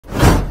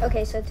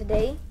Okay, so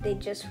today they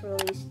just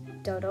released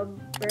dodo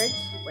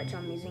birds, which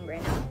I'm using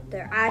right now.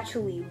 They're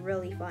actually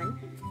really fun.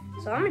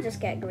 So I'm gonna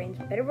just get Green's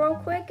bidder real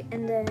quick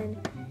and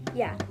then,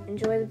 yeah,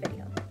 enjoy the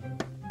video.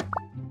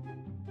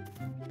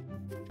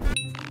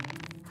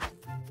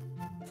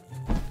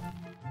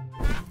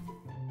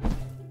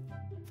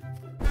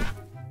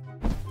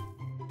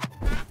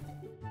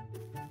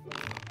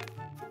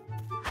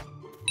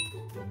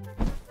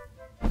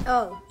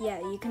 Oh, yeah,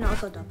 you can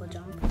also double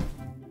jump.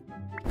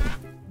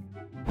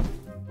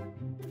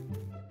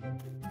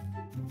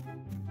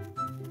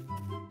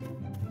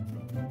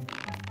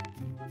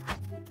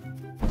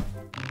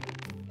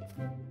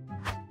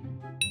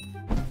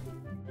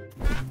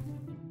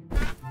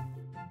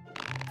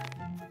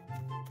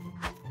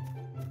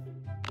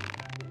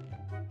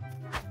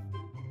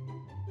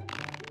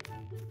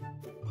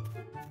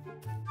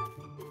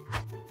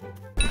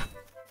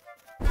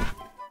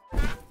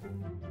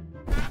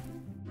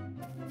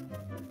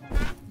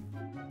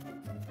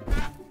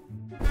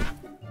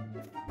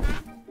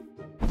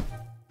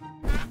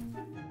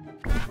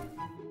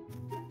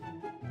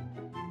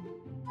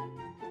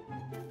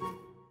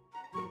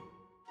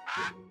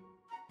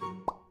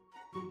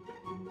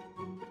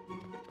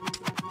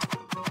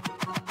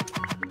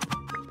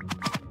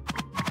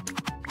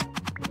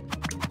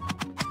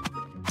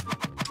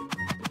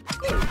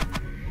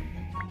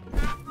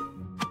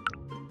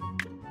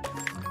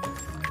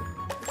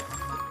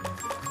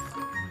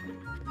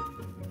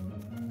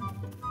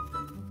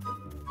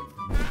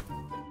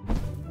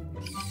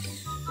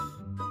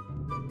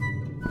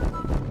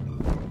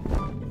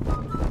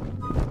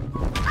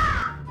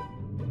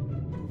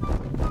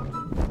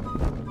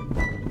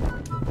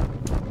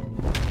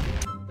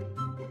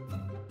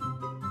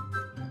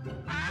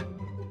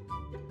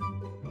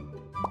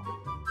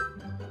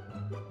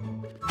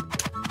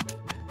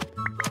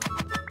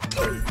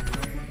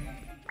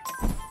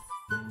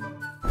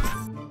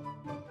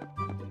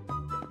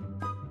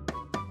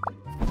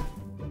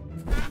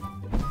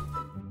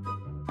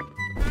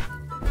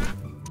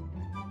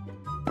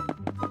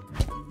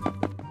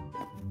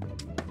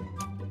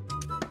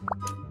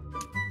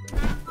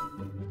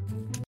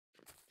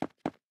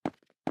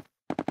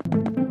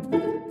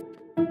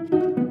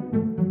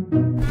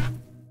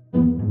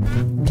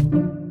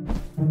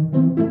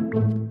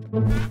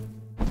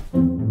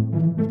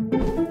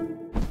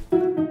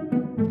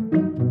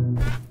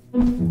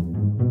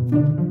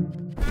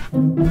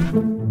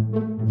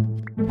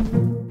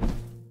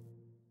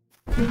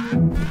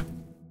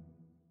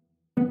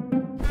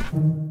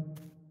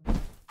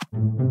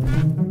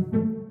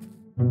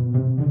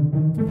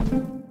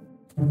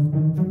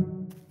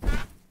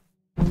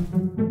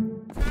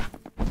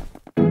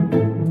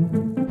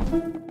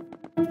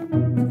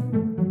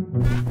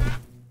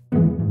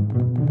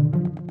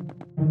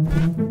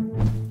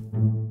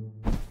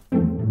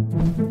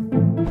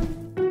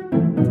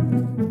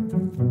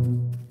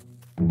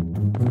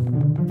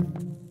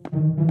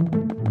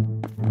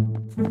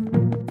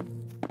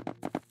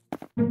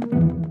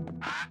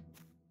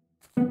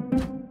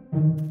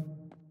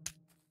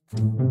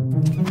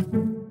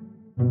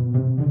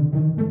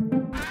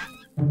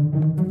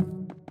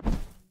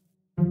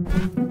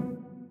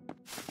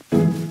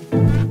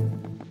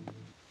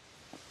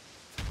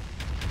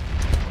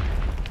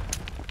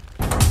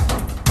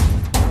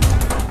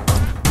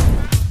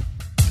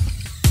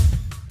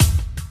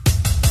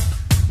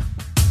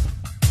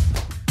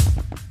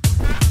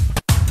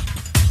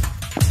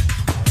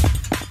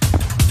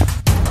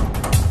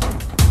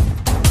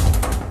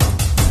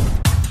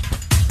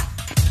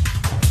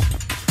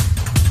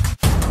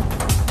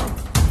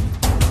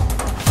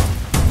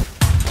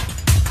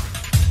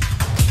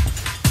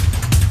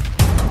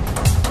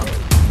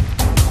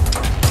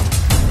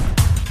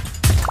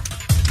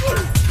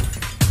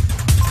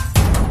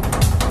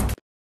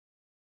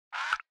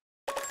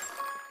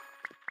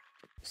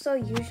 So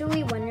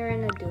usually when you're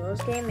in a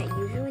duos game, it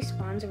usually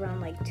spawns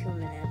around like 2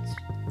 minutes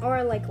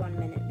or like 1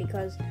 minute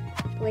because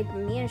like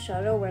me and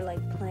Shadow were like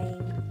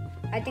playing,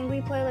 I think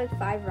we play like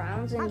 5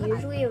 rounds and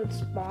usually it would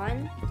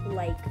spawn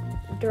like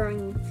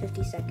during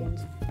 50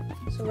 seconds.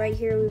 So right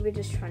here we were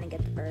just trying to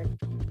get the bird.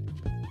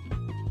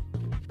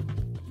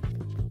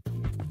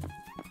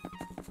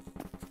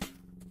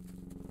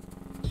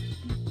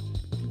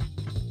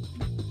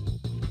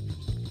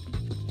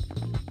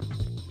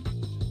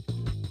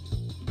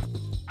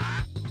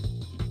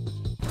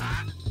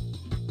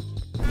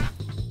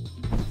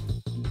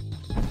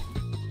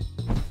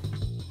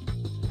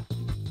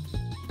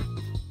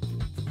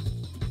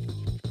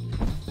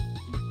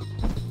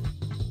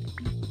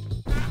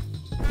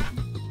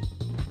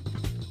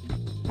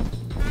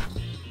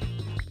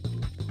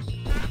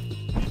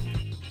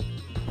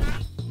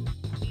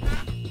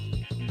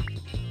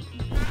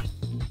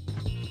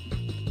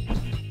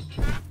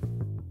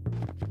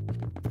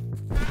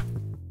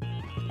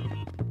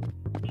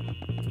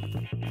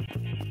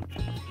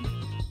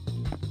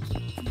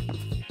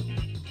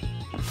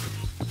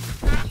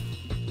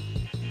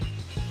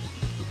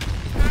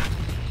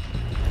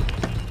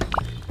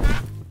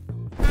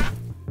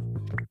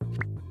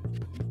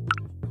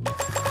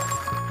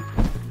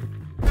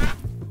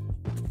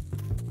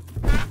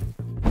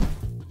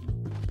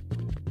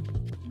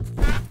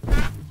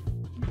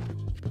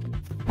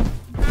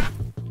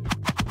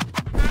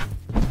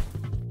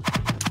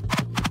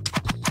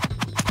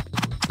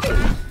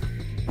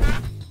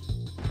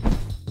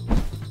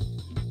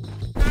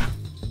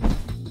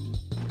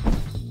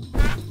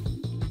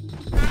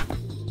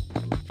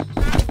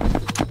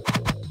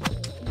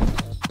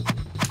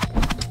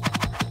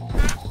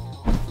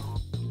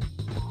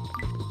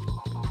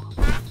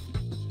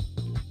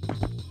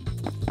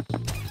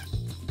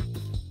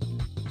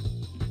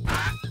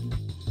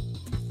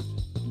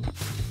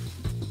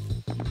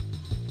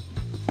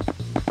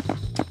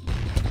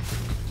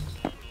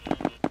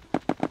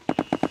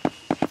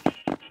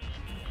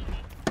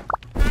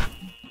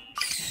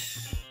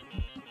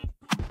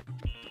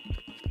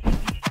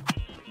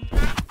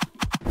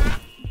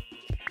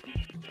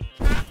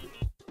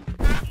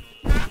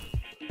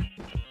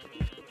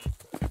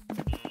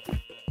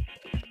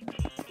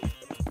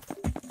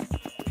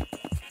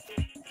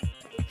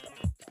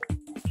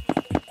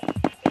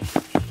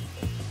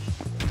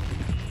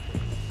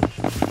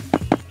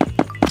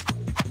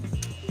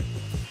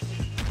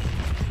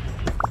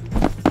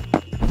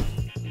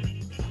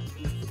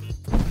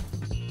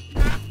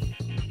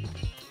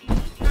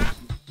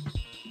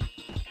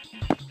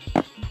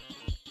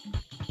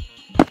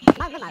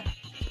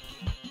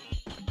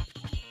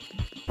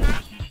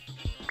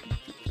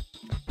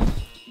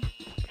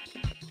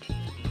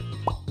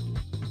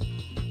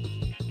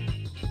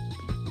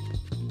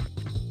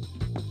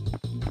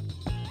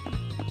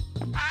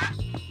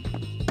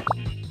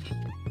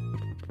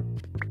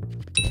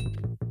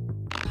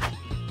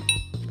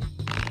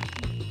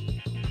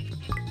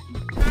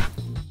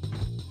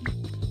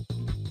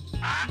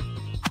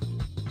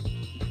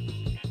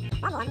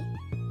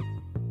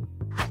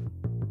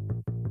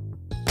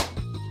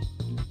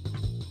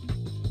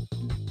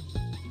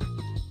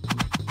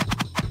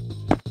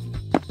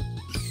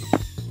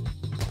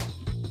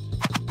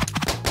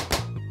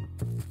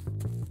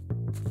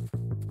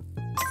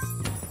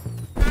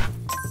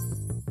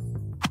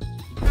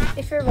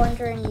 If you're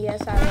wondering,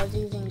 yes, I was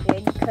using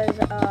Jade because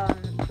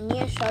me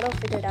and Shadow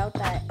figured out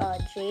that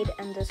Jade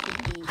and this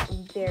would be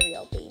very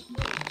OP.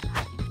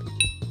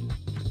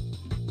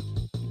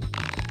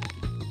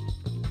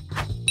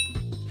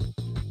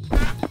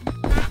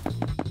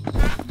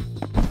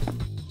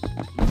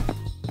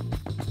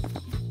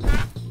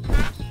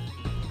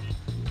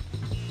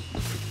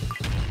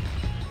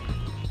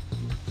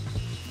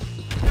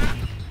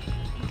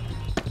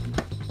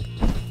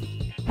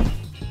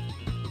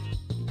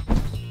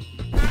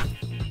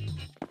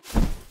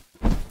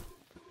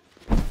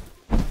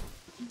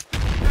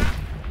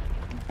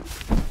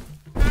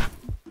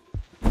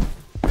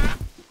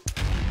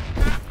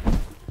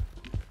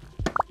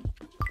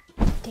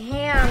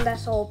 Damn,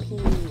 that's OP.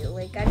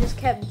 Like, I just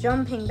kept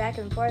jumping back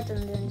and forth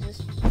and then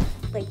just,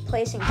 like,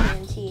 placing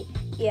TNT.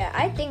 Yeah,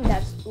 I think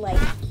that's, like,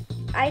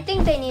 I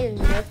think they need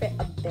to nerf it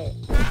a bit.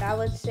 Like, I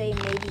would say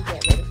maybe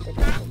get rid of the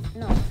double.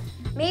 No.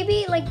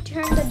 Maybe, like,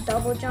 turn the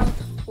double jump,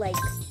 like,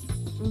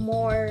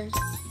 more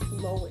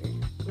lower.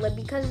 Like,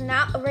 because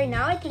now, right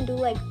now I can do,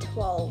 like,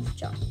 12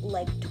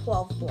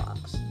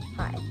 blocks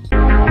high.